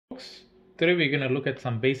folks, today we're going to look at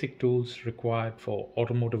some basic tools required for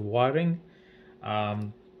automotive wiring.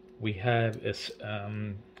 We have a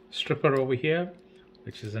stripper over here,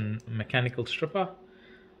 which is a mechanical stripper.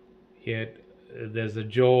 Here there's a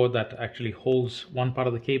jaw that actually holds one part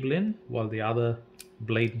of the cable in while the other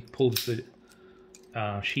blade pulls the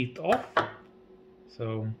sheath off.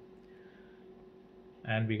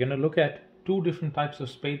 And we're going to look at two different types of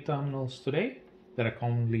spade terminals today that are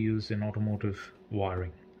commonly used in automotive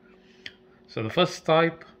wiring. So the first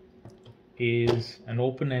type is an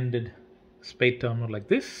open-ended spade terminal like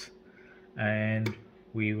this, and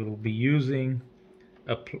we will be using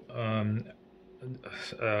a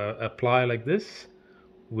ply like this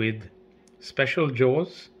with special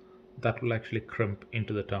jaws that will actually crimp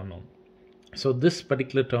into the terminal. So this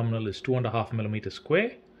particular terminal is 2.5 millimeters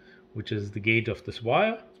square, which is the gauge of this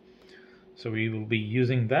wire. So we will be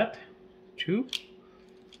using that to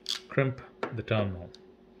crimp the terminal.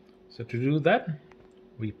 So to do that,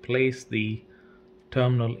 we place the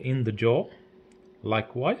terminal in the jaw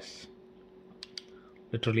likewise,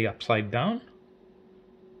 literally upside down.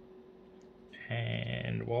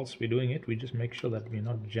 And whilst we're doing it, we just make sure that we're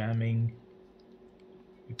not jamming.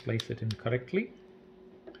 We place it in correctly.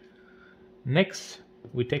 Next,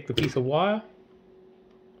 we take the piece of wire,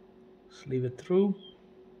 sleeve it through.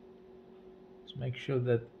 Just make sure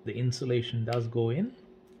that the insulation does go in,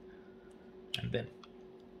 and then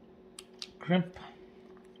crimp.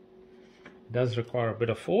 It does require a bit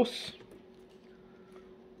of force.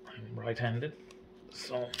 I'm right-handed,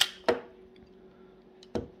 so.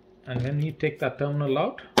 And when you take that terminal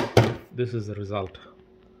out, this is the result.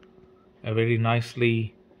 A very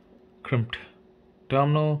nicely crimped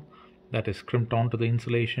terminal that is crimped onto the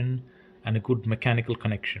insulation and a good mechanical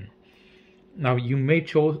connection. Now you may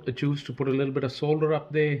choose to put a little bit of solder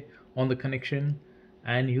up there on the connection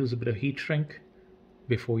and use a bit of heat shrink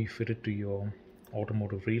before you fit it to your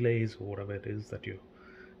automotive relays or whatever it is that you're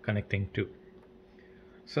connecting to.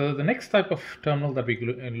 So the next type of terminal that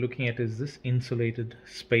we're looking at is this insulated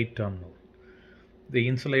spade terminal. The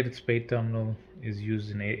insulated spade terminal is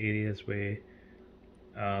used in areas where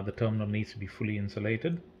the terminal needs to be fully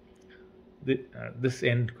insulated. This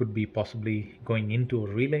end could be possibly going into a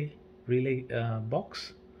relay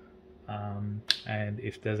box, and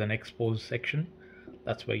if there's an exposed section,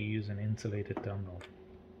 that's where you use an insulated terminal.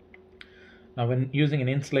 Now when using an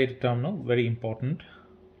insulated terminal, very important,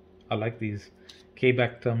 I like these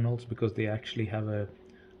K-back terminals because they actually have a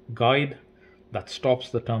guide that stops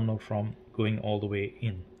the terminal from going all the way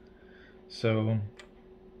in. So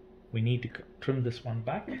we need to trim this one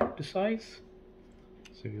back to size.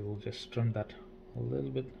 So we will just trim that a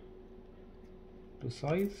little bit to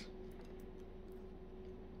size.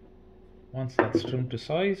 Once that's trimmed to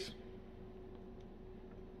size,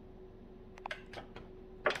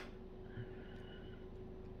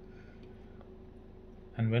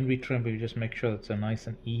 and when we trim, we just make sure it's a nice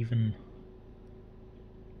and even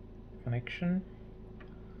connection.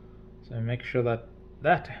 So make sure that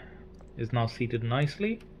that is now seated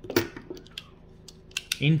nicely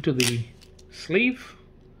into the sleeve.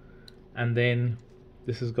 And then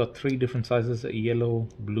this has got three different sizes: a yellow,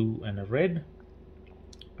 blue, and a red.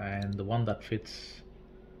 And the one that fits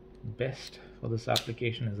best for this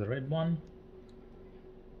application is the red one.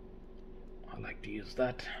 I like to use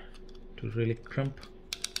that to really crimp.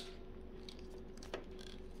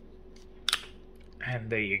 And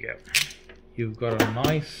there you go. You've got a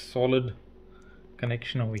nice solid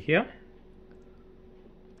connection over here.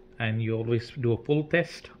 And you always do a pull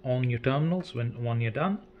test on your terminals when you're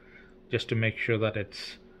done, just to make sure that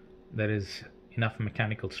there is enough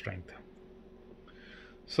mechanical strength.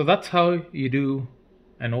 So that's how you do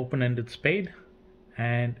an open-ended spade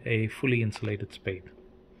and a fully insulated spade.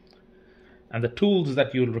 And the tools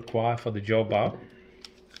that you'll require for the job are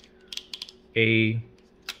a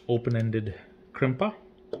open-ended crimper,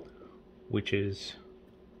 which is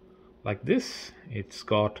like this. It's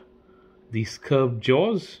got these curved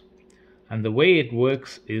jaws, and the way it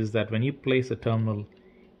works is that when you place a terminal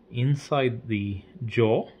inside the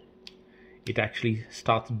jaw, it actually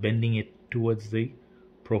starts bending it towards the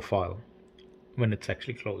profile when it's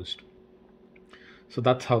actually closed. So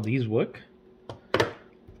that's how these work.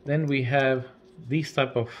 Then we have these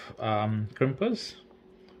type of crimpers,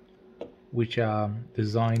 which are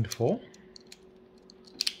designed for,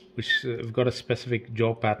 which have got a specific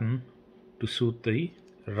jaw pattern to suit the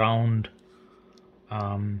round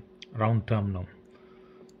terminal.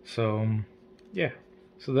 So yeah,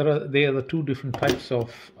 so they are the two different types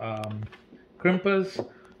of crimpers.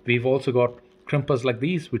 We've also got crimpers like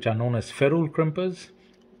these, which are known as ferrule crimpers.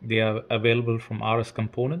 They are available from RS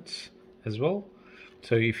Components as well.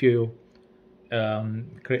 So if you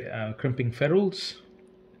crimping ferrules,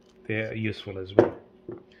 they're useful as well.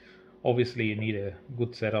 Obviously you need a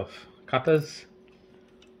good set of cutters.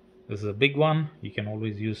 This is a big one. You can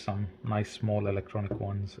always use some nice small electronic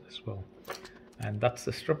ones as well. And that's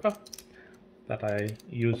the stripper that I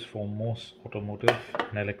use for most automotive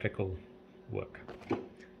and electrical work.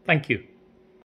 Thank you.